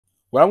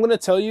What I'm going to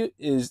tell you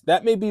is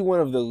that may be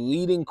one of the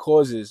leading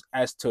causes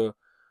as to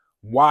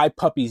why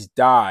puppies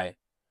die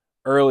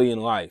early in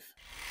life.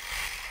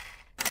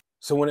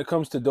 So when it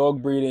comes to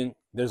dog breeding,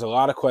 there's a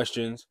lot of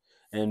questions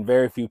and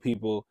very few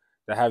people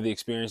that have the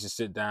experience to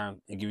sit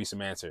down and give you some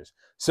answers.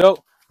 So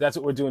that's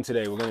what we're doing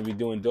today. We're going to be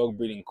doing dog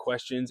breeding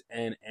questions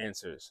and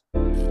answers.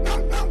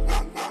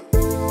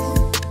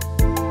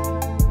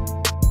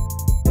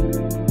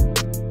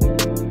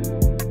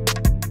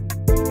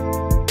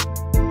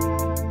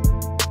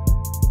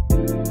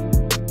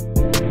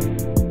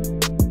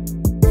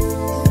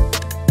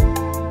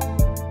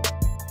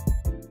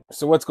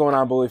 So what's going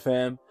on, Bully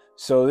fam?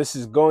 So this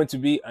is going to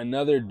be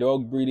another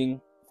dog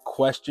breeding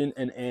question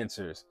and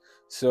answers.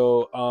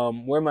 So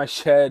we're in my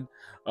shed.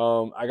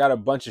 I got a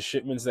bunch of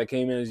shipments that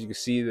came in, as you can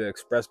see, the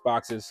express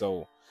boxes.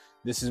 So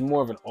this is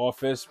more of an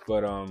office,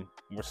 but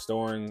we're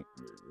storing.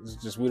 It's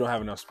just we don't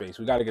have enough space.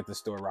 We got to get the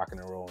store rocking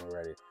and rolling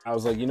already. I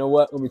was like, you know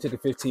what? Let me take a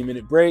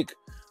 15-minute break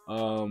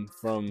from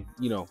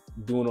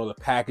doing all the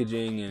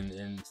packaging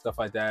and stuff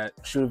like that.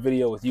 Shoot a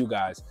video with you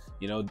guys,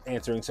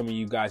 answering some of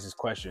you guys'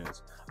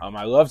 questions.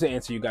 I love to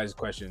answer you guys'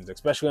 questions,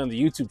 especially on the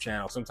YouTube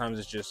channel. Sometimes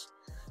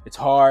it's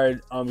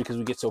hard because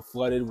we get so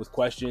flooded with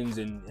questions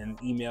and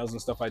emails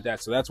and stuff like that.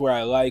 So that's where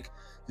I like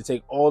to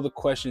take all the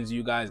questions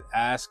you guys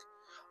ask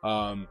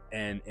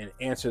and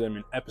answer them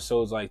in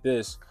episodes like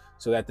this,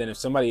 so that then if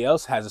somebody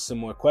else has a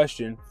similar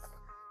question,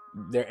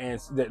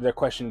 their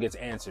question gets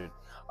answered.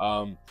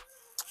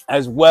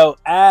 As well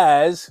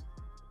as,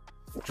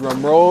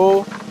 drum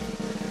roll,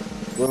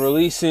 we're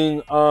releasing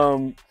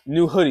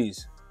new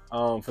hoodies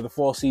for the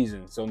fall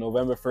season. So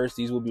November 1st,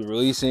 these will be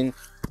releasing.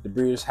 The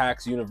Breeders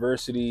Hacks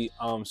University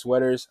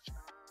sweaters.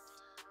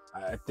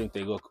 I think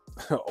they look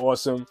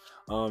awesome.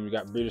 You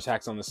got Breeders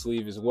Hacks on the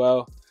sleeve as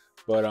well.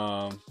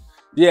 But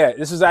yeah,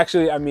 this is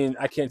actually,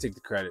 I can't take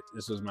the credit.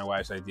 This was my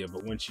wife's idea,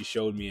 but when she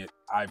showed me it,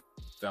 I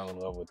fell in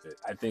love with it.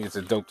 I think it's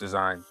a dope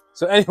design.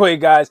 So anyway,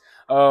 guys,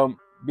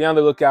 be on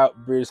the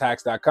lookout,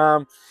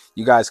 breedershacks.com.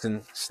 You guys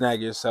can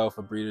snag yourself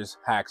a Breeders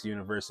Hacks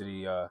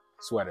University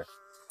sweater.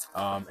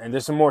 And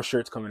there's some more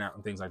shirts coming out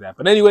and things like that.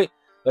 But anyway,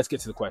 let's get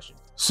to the question.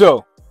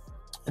 So,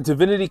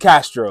 Divinity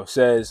Castro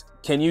says,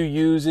 can you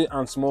use it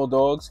on small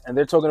dogs? And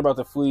they're talking about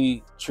the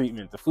flea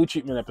treatment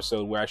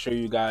episode where I show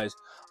you guys,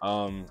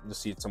 you'll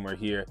see it somewhere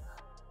here,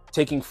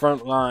 taking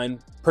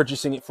Frontline,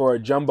 purchasing it for a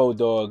jumbo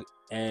dog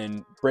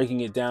and breaking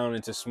it down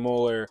into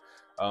smaller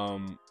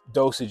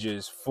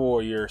dosages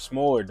for your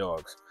smaller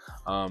dogs.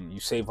 You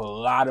save a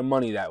lot of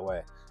money that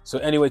way. So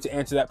anyway, to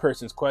answer that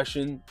person's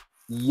question,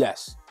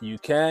 yes, you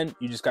can.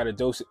 You just got to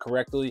dose it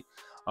correctly.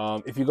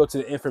 If you go to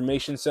the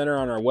information center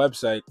on our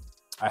website,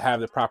 I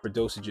have the proper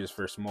dosages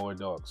for smaller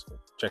dogs. So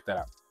check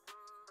that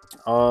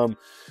out.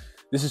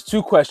 This is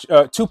two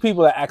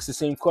people that asked the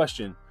same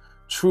question.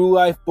 True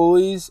Life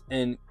Bullies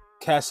and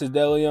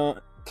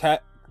Cassidelion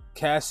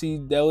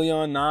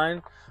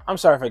 9. I'm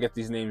sorry if I get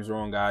these names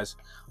wrong, guys.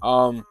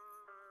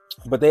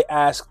 But they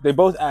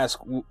both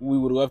ask, we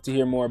would love to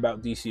hear more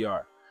about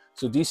DCR.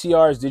 So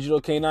DCR is Digital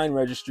Canine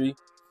Registry,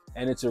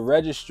 and it's a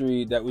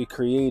registry that we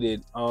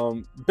created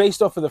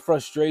based off of the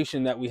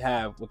frustration that we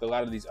have with a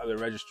lot of these other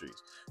registries,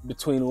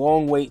 between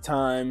long wait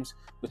times,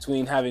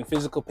 between having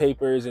physical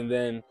papers, and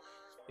then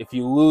if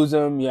you lose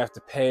them, you have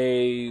to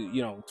pay,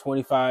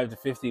 25 to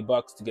 50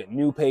 bucks to get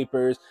new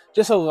papers.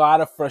 Just a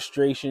lot of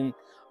frustration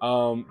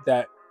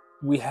that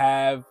we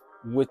have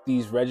with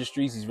these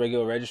registries, these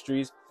regular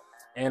registries.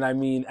 And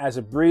as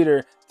a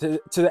breeder, to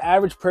the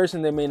average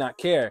person, they may not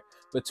care.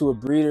 But to a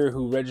breeder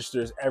who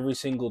registers every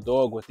single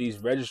dog with these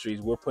registries,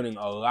 we're putting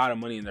a lot of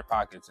money in their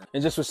pockets.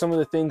 And just with some of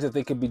the things that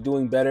they could be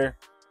doing better,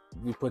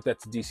 we put that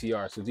to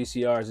DCR. So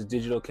DCR is a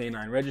Digital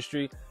Canine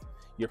Registry.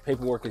 Your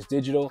paperwork is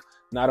digital.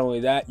 Not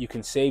only that, you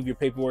can save your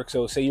paperwork.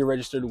 So say you're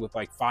registered with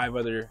like 5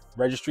 other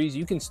registries,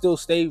 you can still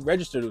stay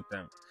registered with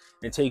them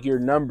and take your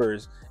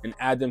numbers and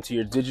add them to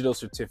your digital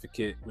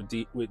certificate with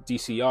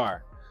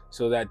DCR.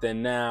 So that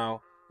then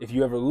now, if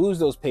you ever lose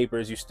those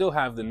papers, you still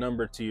have the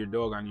number to your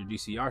dog on your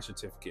DCR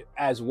certificate,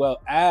 as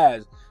well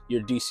as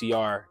your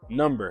DCR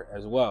number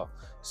as well.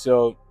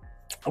 So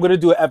I'm going to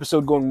do an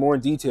episode going more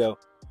in detail,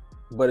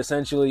 but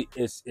essentially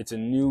it's a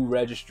new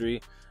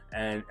registry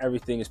and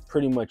everything is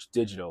pretty much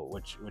digital,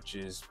 which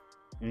is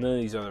none of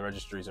these other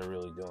registries are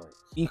really doing.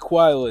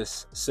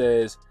 Equilus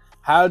says,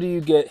 how do you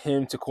get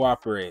him to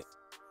cooperate?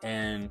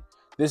 And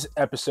this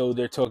episode,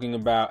 they're talking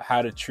about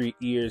how to treat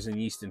ears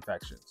and yeast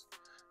infections.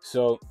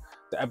 So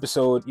the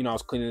episode, I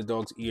was cleaning the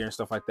dog's ear and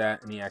stuff like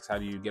that, and he asked, how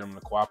do you get him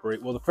to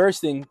cooperate? Well, the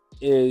first thing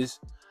is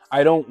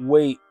I don't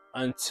wait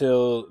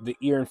until the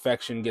ear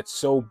infection gets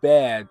so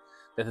bad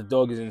that the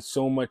dog is in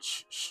so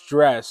much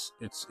stress,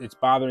 it's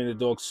bothering the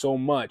dog so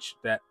much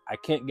that I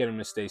can't get him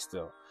to stay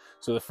still.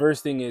 So the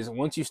first thing is,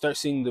 once you start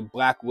seeing the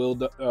black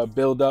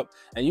build up,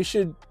 and you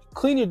should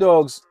clean your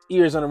dog's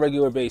ears on a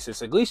regular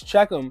basis, at least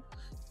check them.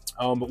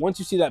 But once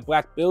you see that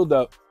black build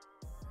up,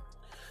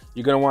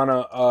 you're going to want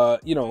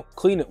to,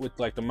 clean it with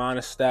like the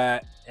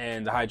Monistat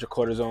and the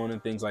hydrocortisone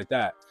and things like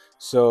that.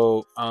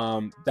 So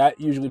that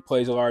usually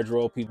plays a large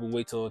role. People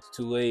wait till it's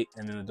too late,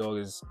 and then the dog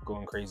is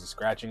going crazy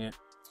scratching it.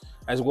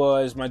 As well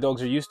as my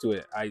dogs are used to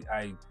it.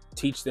 I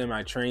teach them,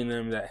 I train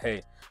them that,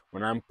 hey,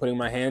 when I'm putting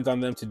my hands on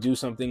them to do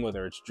something,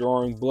 whether it's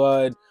drawing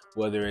blood,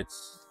 whether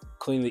it's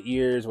clean the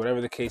ears, whatever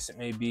the case it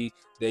may be,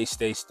 they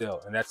stay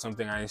still. And that's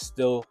something I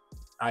instill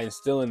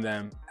in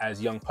them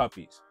as young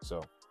puppies.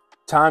 So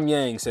Tom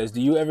Yang says,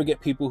 do you ever get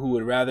people who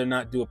would rather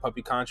not do a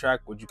puppy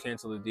contract? Would you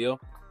cancel the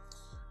deal?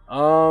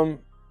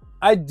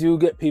 I do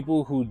get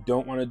people who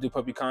don't want to do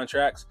puppy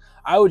contracts.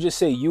 I would just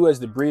say you as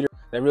the breeder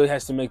that really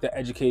has to make that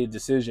educated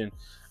decision.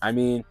 I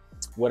mean,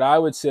 what I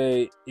would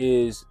say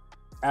is,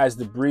 as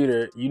the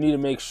breeder, you need to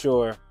make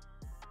sure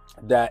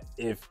that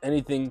if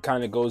anything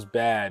kind of goes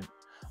bad,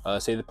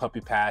 say the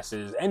puppy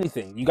passes,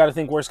 anything, you got to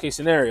think worst case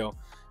scenario,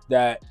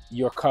 that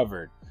you're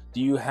covered. Do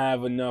you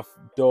have enough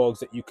dogs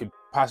that you could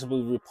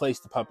possibly replace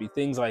the puppy?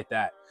 Things like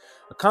that.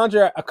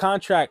 A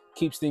contract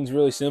keeps things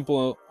really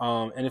simple,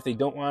 and if they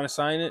don't want to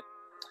sign it,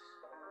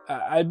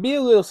 I'd be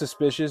a little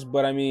suspicious,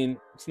 but I mean,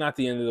 it's not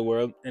the end of the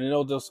world. And it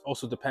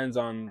also depends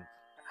on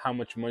how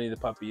much money the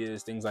puppy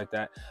is, things like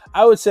that.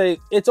 I would say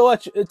it's all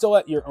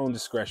at your own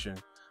discretion.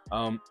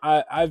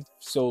 I've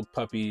sold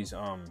puppies.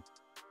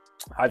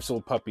 I've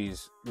sold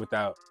puppies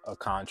without a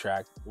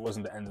contract. It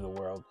wasn't the end of the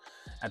world.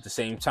 At the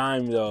same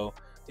time, though,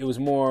 it was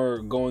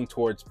more going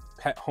towards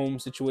pet home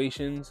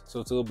situations, so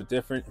it's a little bit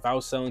different. If I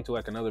was selling to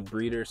like another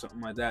breeder or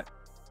something like that,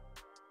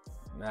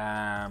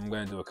 nah, I'm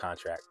gonna do a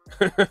contract.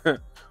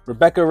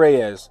 Rebecca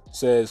Reyes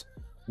says,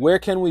 where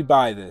can we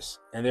buy this?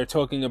 And they're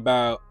talking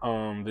about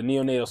the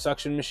neonatal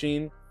suction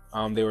machine.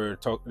 They were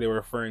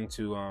referring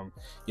to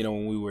you know,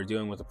 when we were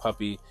dealing with a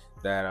puppy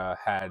that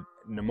had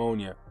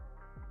pneumonia.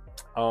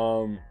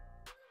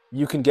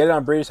 You can get it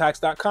on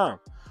breedershacks.com.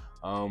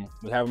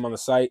 We have them on the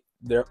site.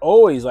 They're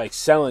always like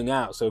selling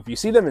out, so if you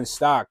see them in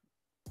stock,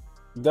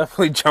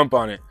 definitely jump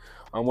on it.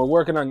 We're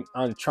working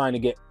on trying to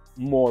get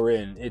more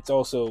in. It's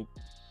also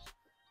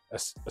a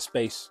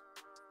space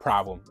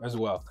problem as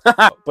well.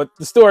 But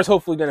the store is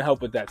hopefully going to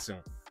help with that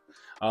soon.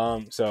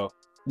 So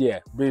yeah,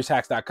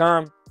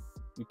 breedershacks.com.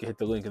 You can hit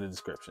the link in the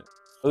description.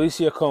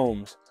 Alicia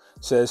Combs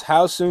says,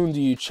 how soon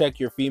do you check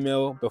your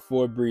female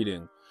before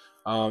breeding?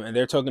 And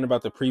they're talking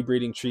about the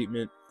pre-breeding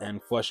treatment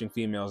and flushing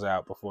females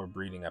out before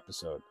breeding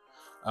episode.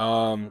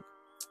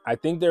 I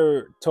think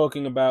they're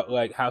talking about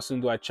like, how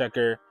soon do I check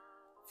her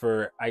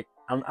for,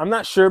 I'm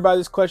not sure about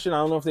this question. I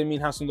don't know if they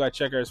mean how soon do I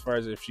check her as far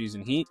as if she's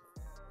in heat,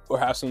 or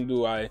how soon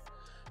do I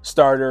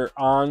start her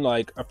on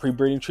like a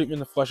pre-breeding treatment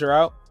to flush her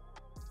out.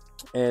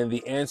 And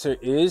the answer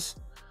is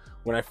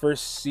when I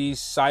first see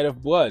sight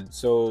of blood.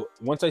 So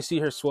once I see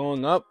her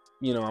swelling up,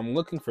 you know, I'm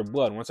looking for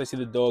blood. Once I see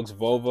the dog's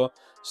vulva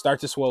start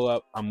to swell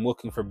up, I'm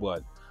looking for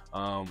blood.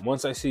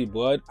 Once I see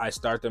blood, I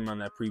start them on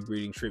that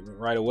pre-breeding treatment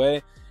right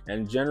away.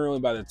 And generally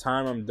by the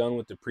time I'm done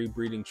with the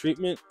pre-breeding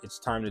treatment, it's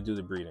time to do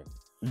the breeding.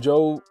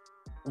 Joe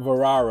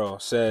Vararo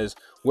says,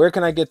 where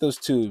can I get those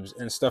tubes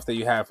and stuff that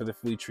you have for the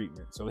flea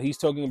treatment? So he's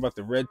talking about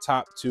the red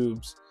top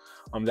tubes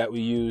that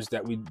we use,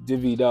 that we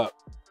divvied up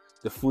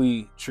the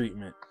flea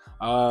treatment.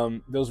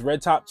 Those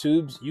red top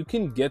tubes, you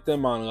can get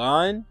them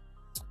online.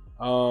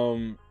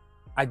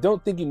 I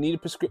don't think you need a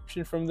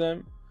prescription from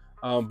them,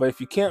 but if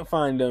you can't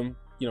find them,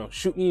 you know,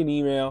 shoot me an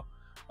email,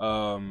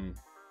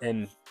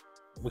 and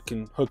we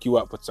can hook you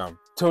up with some.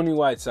 Tony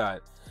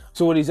Whiteside.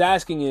 So what he's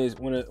asking is,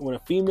 when a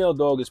female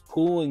dog is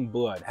pooling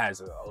blood,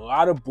 has a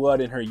lot of blood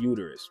in her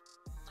uterus,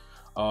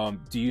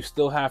 do you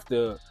still have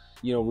to,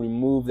 you know,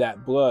 remove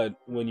that blood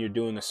when you're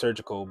doing a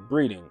surgical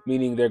breeding?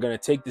 Meaning they're going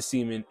to take the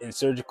semen and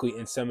surgically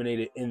inseminate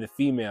it in the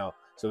female.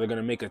 So they're going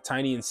to make a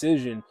tiny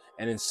incision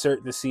and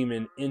insert the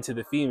semen into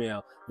the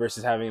female,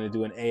 versus having to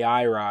do an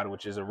AI rod,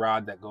 which is a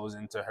rod that goes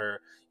into her,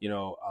 you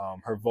know,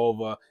 her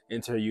vulva,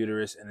 into her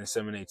uterus, and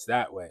inseminates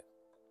that way.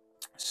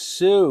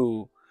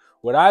 So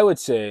what I would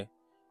say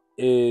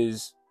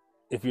is,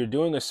 if you're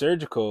doing a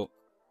surgical,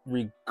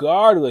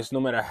 regardless, no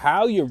matter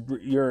how you're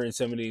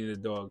inseminating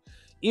the dog,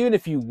 even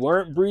if you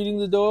weren't breeding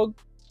the dog,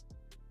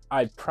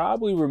 I'd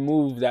probably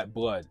remove that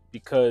blood,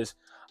 because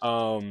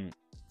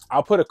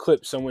I'll put a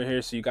clip somewhere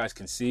here so you guys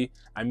can see.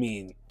 I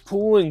mean,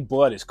 pooling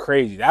blood is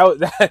crazy.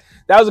 That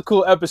was a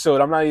cool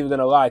episode. I'm not even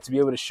gonna lie, to be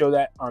able to show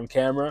that on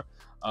camera,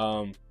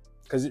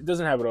 because it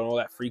doesn't happen all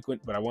that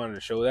frequent, but I wanted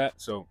to show that.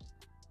 So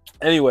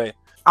anyway,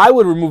 I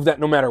would remove that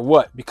no matter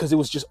what, because it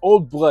was just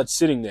old blood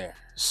sitting there.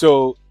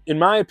 So in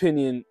my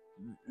opinion,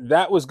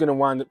 that was going to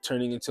wind up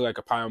turning into like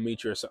a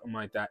pyometra or something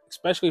like that,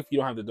 especially if you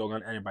don't have the dog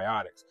on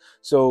antibiotics.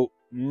 So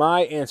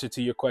my answer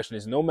to your question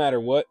is, no matter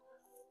what,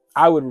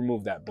 I would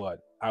remove that blood.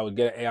 I would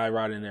get an AI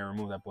rod in there and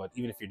remove that blood,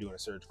 even if you're doing a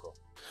surgical.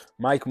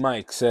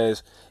 Mike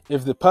says,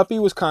 if the puppy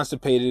was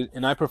constipated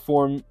and I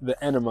perform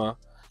the enema,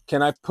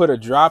 can I put a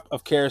drop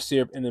of Kara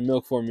syrup in the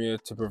milk formula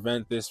to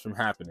prevent this from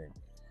happening?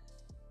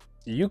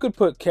 You could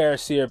put Kara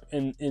syrup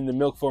in the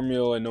milk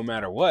formula no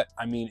matter what.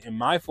 I mean, in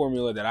my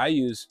formula that I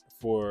use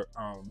for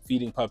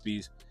feeding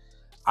puppies,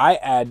 I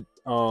add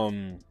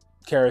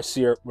Kara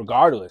syrup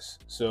regardless.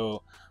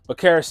 So, but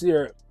Kara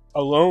syrup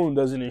alone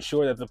doesn't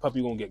ensure that the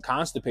puppy won't get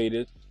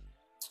constipated.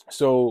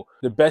 So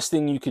the best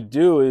thing you could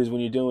do is,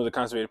 when you're dealing with a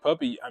constipated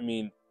puppy, I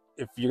mean,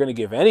 if you're going to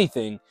give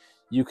anything,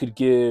 you could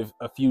give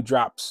a few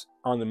drops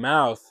on the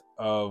mouth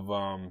of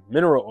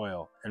mineral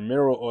oil. And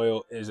mineral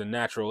oil is a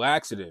natural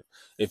laxative.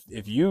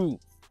 If you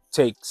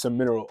take some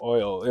mineral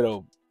oil,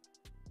 it'll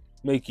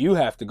make you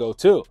have to go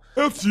too.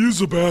 I have to use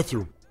the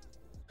bathroom.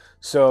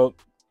 So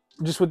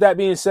just with that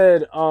being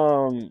said,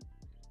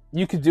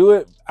 you could do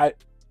it. I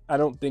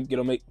don't think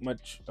it'll make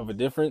much of a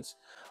difference,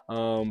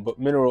 but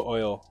mineral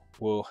oil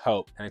will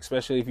help, and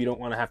especially if you don't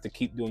want to have to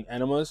keep doing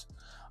enemas,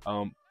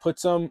 put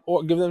some,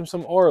 or give them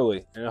some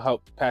orally, and it'll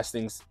help pass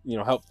things,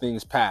 help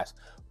things pass.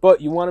 But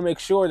you want to make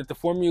sure that the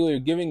formula you're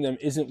giving them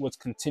isn't what's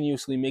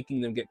continuously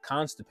making them get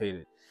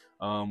constipated.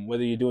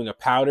 Whether you're doing a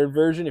powdered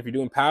version, if you're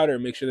doing powder,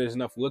 make sure there's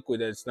enough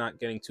liquid that it's not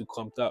getting too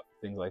clumped up,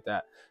 things like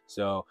that.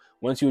 So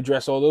once you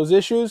address all those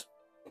issues,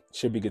 it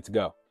should be good to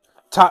go.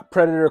 Top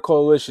Predator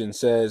Coalition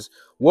says,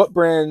 what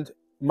brand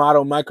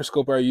model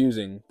microscope are you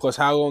using? Plus,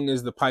 how long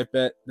is the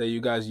pipette that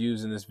you guys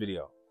use in this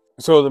video?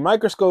 So the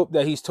microscope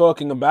that he's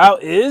talking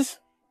about is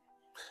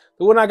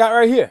the one I got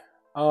right here.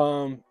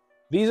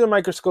 These are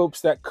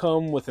microscopes that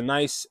come with a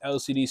nice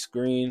LCD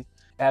screen.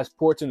 It has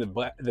ports in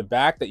the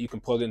back that you can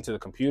plug into the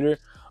computer.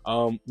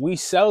 We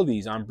sell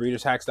these on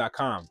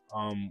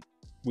breedershacks.com.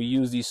 We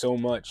use these so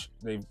much.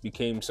 They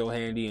became so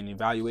handy in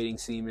evaluating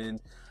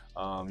semen.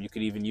 You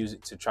could even use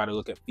it to try to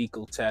look at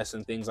fecal tests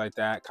and things like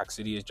that,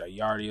 coccidias,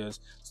 giardias,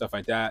 stuff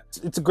like that.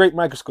 It's a great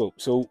microscope.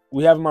 So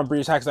we have them on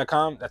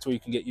breedershacks.com. That's where you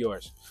can get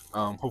yours.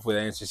 Hopefully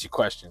that answers your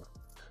question.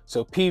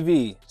 So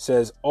PV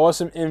says,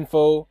 awesome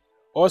info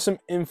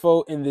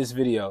in this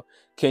video.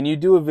 Can you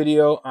do a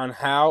video on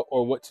how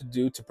or what to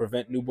do to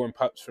prevent newborn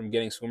pups from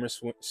getting swimmer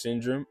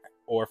syndrome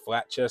or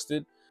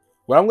flat-chested?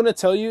 What I'm going to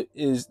tell you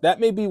is that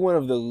may be one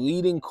of the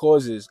leading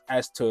causes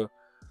as to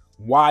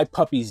why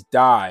puppies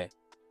die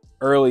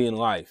early in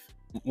life.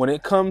 When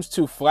it comes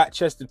to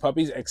flat-chested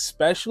puppies,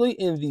 especially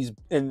in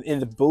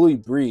the bully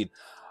breed,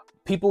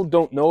 people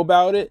don't know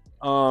about it.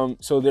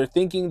 So they're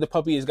thinking the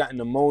puppy has gotten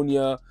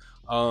pneumonia,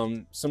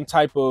 some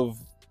type of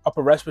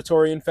upper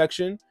respiratory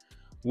infection,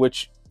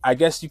 which I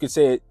guess you could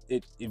say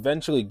it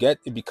eventually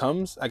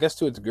becomes, I guess,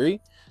 to a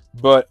degree.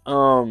 But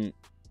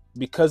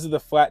because of the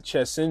flat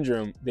chest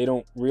syndrome, they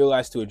don't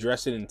realize to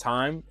address it in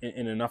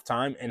enough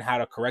time, and how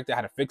to correct it,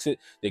 how to fix it.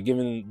 They're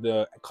given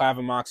the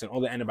Clavamox and all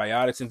the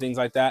antibiotics and things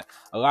like that.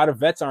 A lot of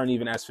vets aren't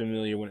even as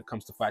familiar when it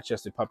comes to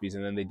flat-chested puppies,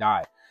 and then they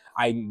die.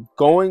 I'm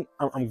gonna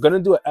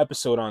do an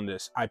episode on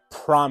this. I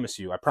promise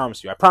you. I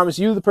promise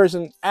you, the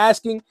person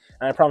asking,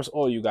 and I promise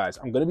all you guys,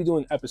 I'm gonna be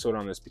doing an episode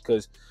on this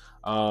because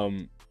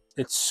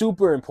it's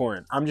super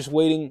important. I'm just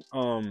waiting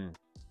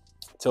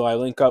till I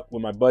link up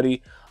with my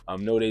buddy,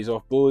 No Days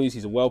Off Bullies.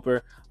 He's a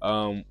whelper.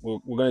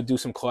 We're gonna do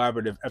some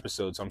collaborative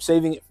episodes. So I'm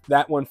saving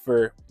that one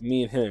for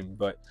me and him,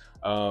 but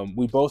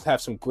we both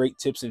have some great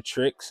tips and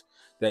tricks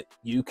that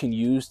you can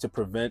use to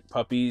prevent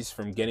puppies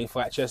from getting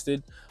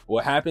flat-chested.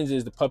 What happens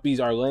is the puppies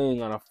are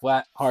laying on a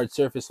flat, hard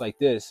surface like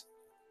this,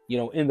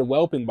 in the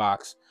whelping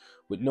box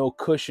with no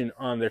cushion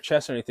on their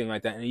chest or anything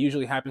like that. And it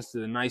usually happens to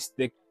the nice,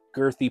 thick,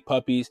 girthy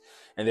puppies,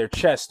 and their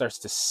chest starts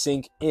to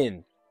sinks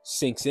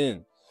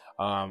in.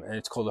 And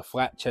it's called a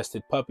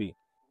flat-chested puppy.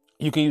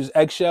 You can use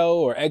eggshell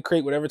or egg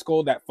crate, whatever it's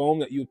called, that foam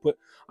that you put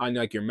on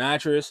like your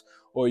mattress,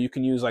 or you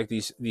can use like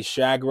these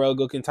shag rug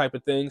looking type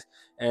of things.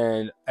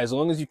 And as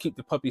long as you keep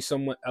the puppy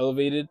somewhat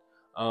elevated,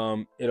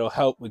 it'll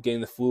help with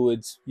getting the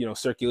fluids,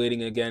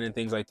 circulating again and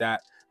things like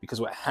that. Because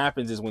what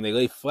happens is when they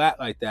lay flat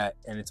like that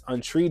and it's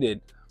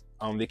untreated,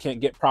 they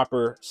can't get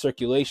proper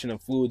circulation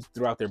of fluids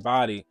throughout their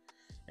body.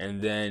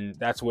 And then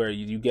that's where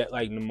you get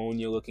like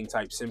pneumonia looking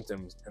type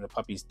symptoms, and the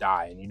puppies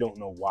die and you don't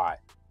know why.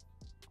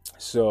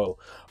 So,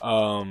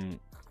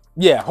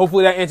 yeah,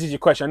 hopefully that answers your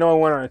question. I know I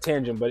went on a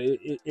tangent, but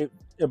it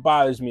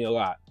bothers me a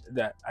lot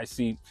that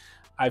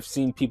I've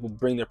seen people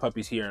bring their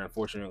puppies here, and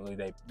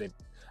unfortunately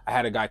I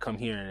had a guy come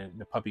here and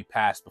the puppy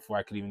passed before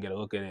I could even get a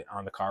look at it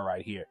on the car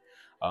ride here.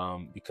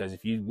 Because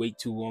if you wait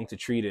too long to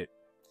treat it,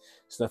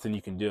 it's nothing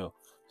you can do.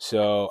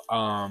 So,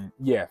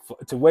 yeah,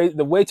 the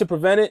way to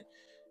prevent it,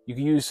 you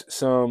can use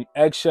some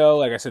eggshell,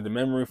 like I said, the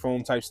memory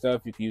foam type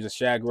stuff. You can use a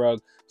shag rug,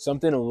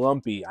 something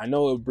lumpy. I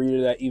know a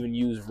breeder that even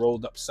use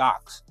rolled up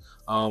socks.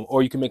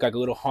 Or you can make like a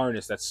little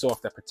harness that's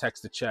soft that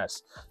protects the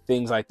chest,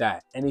 things like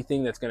that.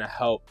 Anything that's going to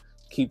help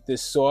keep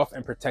this soft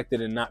and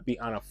protected and not be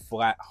on a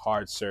flat,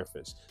 hard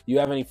surface. You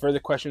have any further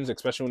questions,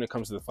 especially when it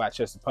comes to the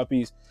flat-chested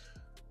puppies,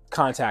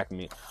 contact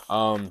me.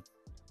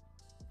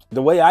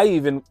 The way I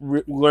even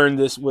learned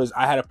this was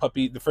I had a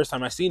puppy. The first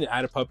time I seen it, I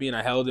had a puppy and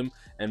I held him,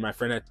 and my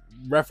friend had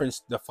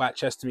referenced the flat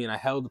chest to me, and I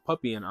held the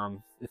puppy, and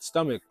its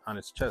stomach on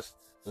its chest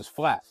was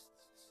flat.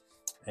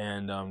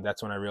 And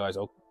that's when I realized,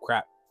 oh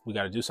crap, we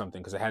got to do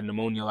something, because I had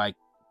pneumonia-like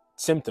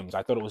symptoms.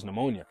 I thought it was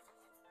pneumonia.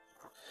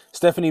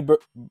 Stephanie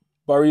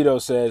Barreto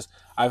says,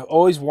 I've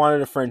always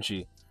wanted a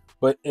Frenchie,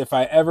 but if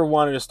I ever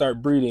wanted to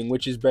start breeding,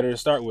 which is better to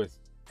start with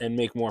and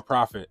make more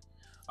profit,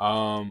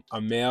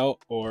 a male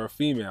or a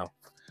female?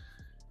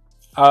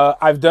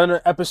 I've done an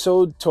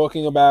episode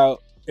talking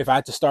about if I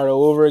had to start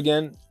all over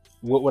again,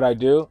 what would I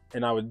do?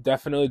 And I would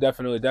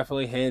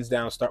definitely, hands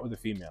down, start with a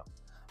female.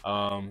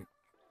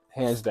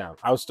 Hands down.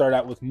 I would start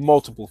out with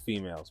multiple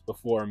females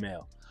before a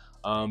male,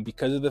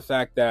 because of the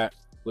fact that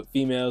with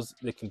females,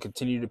 they can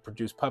continue to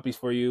produce puppies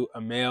for you.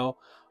 A male,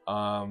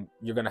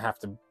 you're going to have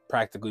to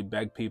practically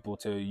beg people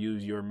to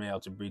use your male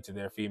to breed to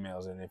their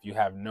females. And if you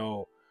have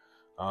no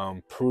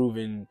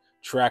proven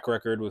track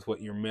record with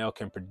what your male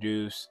can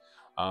produce,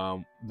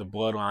 the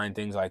bloodline,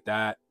 things like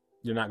that,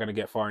 you're not going to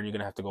get far, and you're going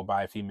to have to go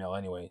buy a female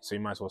anyway. So you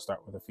might as well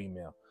start with a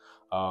female.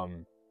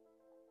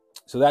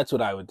 So that's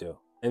what I would do.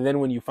 And then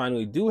when you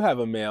finally do have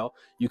a male,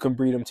 you can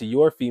breed him to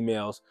your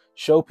females,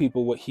 show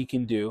people what he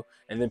can do,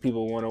 and then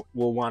people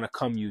will want to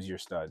come use your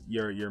stud,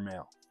 your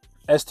male.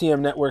 STM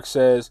Network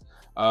says,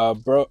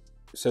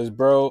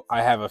 bro,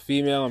 I have a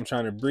female I'm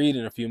trying to breed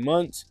in a few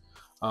months.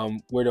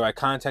 Where do I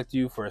contact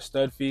you for a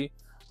stud fee?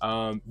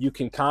 You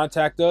can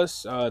contact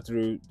us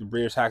through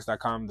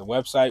thebreedershacks.com, the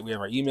website. We have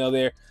our email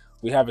there.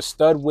 We have a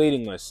stud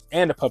waiting list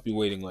and a puppy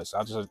waiting list.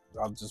 I'll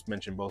just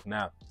mention both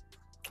now.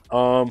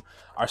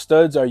 Our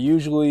studs are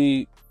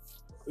usually,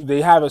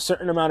 they have a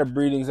certain amount of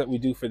breedings that we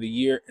do for the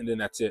year, and then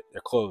that's it.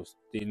 They're closed.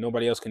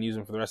 Nobody else can use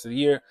them for the rest of the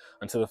year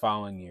until the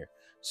following year.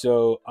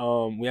 So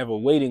we have a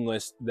waiting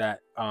list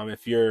that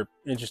if you're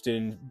interested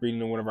in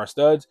breeding one of our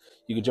studs,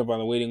 you can jump on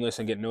the waiting list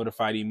and get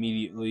notified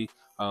immediately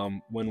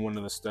when one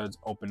of the studs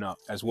open up.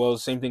 As well, the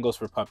same thing goes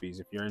for puppies.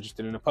 If you're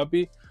interested in a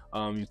puppy,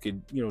 you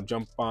could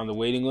jump on the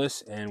waiting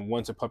list, and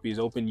once a puppy is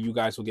open, you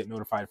guys will get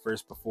notified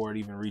first before it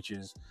even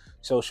reaches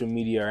social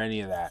media or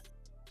any of that.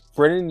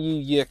 Brennan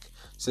Yik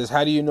says,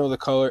 how do you know the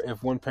color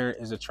if one parent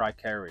is a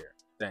tri-carrier?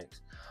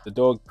 Thanks. The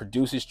dog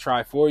produces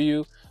tri for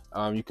you.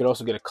 You could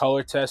also get a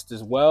color test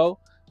as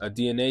well, a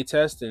DNA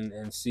test,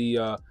 and see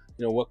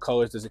what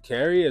colors does it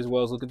carry, as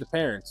well as look at the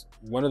parents.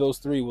 One of those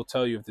three will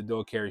tell you if the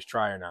dog carries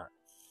tri or not.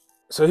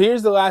 So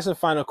here's the last and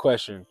final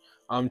question.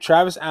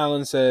 Travis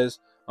Allen says,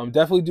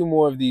 definitely do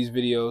more of these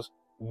videos.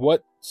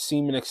 What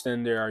semen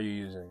extender are you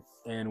using?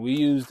 And we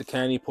use the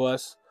Canny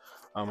Plus.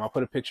 I'll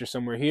put a picture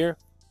somewhere here.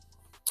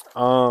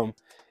 And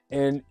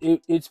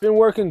it's been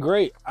working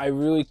great. I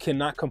really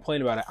cannot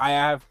complain about it. I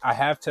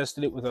have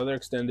tested it with other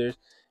extenders,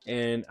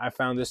 and I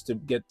found this to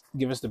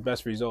give us the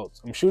best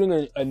results. I'm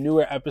shooting a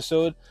newer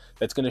episode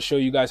that's going to show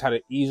you guys how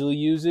to easily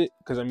use it,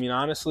 because I mean,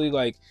 honestly,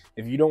 like,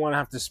 if you don't want to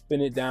have to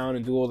spin it down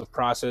and do all the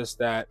process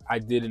that I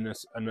did in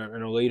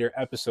a later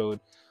episode,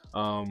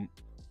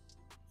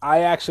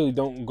 I actually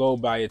don't go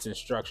by its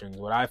instructions.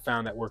 What I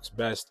found that works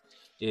best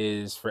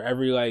is for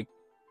every like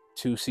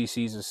 2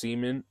 cc's of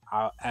semen,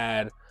 I'll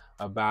add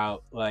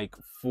about like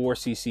 4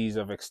 cc's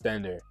of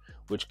extender,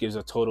 which gives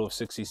a total of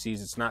 6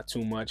 cc's. It's not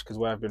too much, because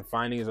what I've been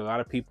finding is a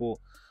lot of people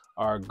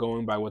are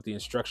going by what the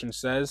instruction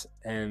says,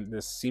 and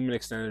the semen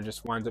extender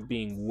just winds up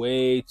being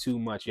way too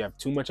much. You have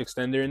too much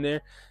extender in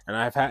there, and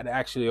I've had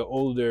actually an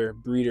older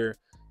breeder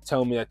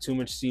tell me that too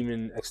much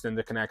semen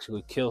extender can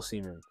actually kill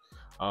semen.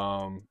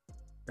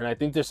 And I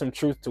think there's some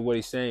truth to what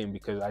he's saying,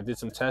 because I did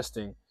some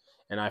testing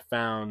and I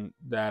found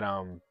that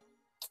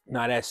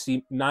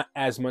not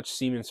as much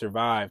semen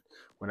survived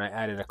when I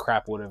added a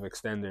crap load of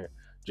extender,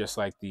 just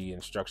like the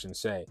instructions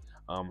say.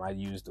 I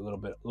used a little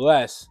bit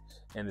less,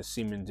 and the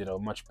semen did a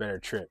much better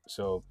trip.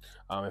 So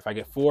if I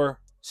get 4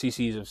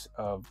 cc's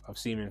of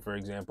semen, for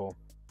example,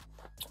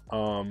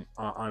 and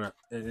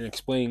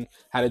explain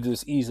how to do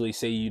this easily,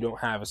 say you don't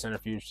have a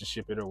centrifuge to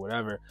ship it or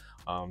whatever.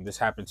 This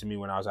happened to me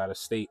when I was out of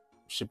state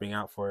shipping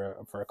out for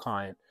a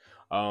client.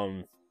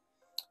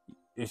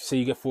 If say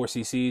you get 4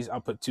 cc's, I'll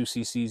put 2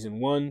 cc's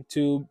in one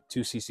tube,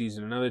 2 cc's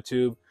in another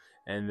tube,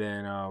 and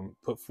then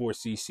put 4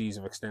 cc's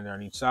of extender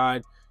on each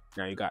side.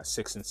 Now you got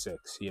 6 and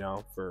 6,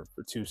 for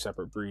 2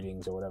 separate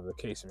breedings or whatever the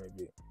case may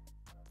be.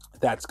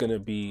 That's gonna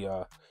be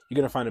you're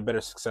gonna find a better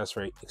success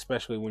rate,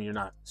 especially when you're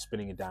not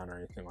spinning it down or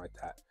anything like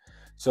that.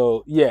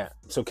 So yeah,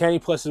 so Canny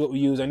Plus is what we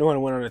use. I know I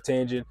went on a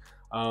tangent,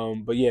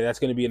 but yeah, that's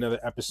gonna be another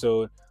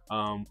episode.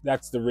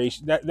 That's the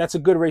ratio. That's a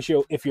good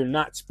ratio if you're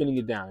not spinning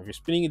it down. If you're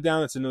spinning it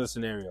down, that's another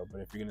scenario.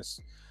 But if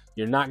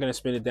you're not gonna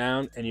spin it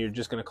down and you're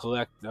just gonna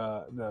collect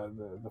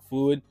the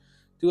fluid,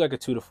 do like a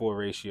 2 to 4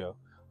 ratio.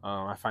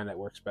 I find that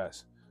works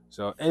best.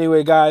 So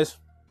anyway, guys,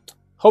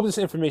 hope this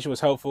information was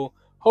helpful.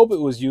 Hope it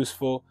was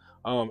useful.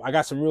 I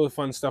got some really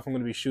fun stuff I'm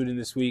gonna be shooting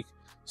this week.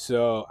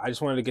 So I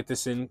just wanted to get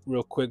this in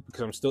real quick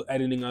because I'm still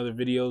editing other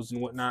videos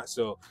and whatnot.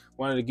 So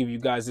wanted to give you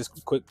guys this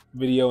quick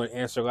video and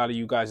answer a lot of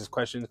you guys'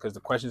 questions, because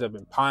the questions have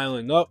been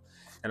piling up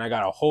and I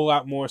got a whole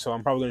lot more. So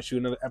I'm probably going to shoot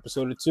another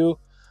episode or 2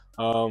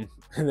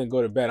 and then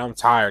go to bed. I'm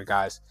tired,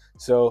 guys.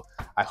 So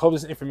I hope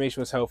this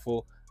information was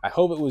helpful. I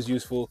hope it was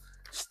useful.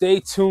 Stay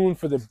tuned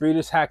for the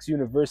Breeders Hacks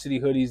University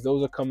hoodies.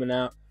 Those are coming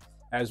out,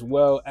 as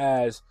well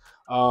as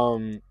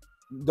don't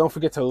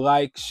forget to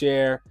like,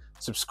 share,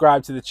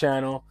 subscribe to the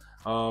channel.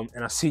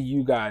 And I'll see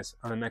you guys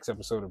on the next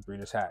episode of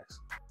Breeders Hacks.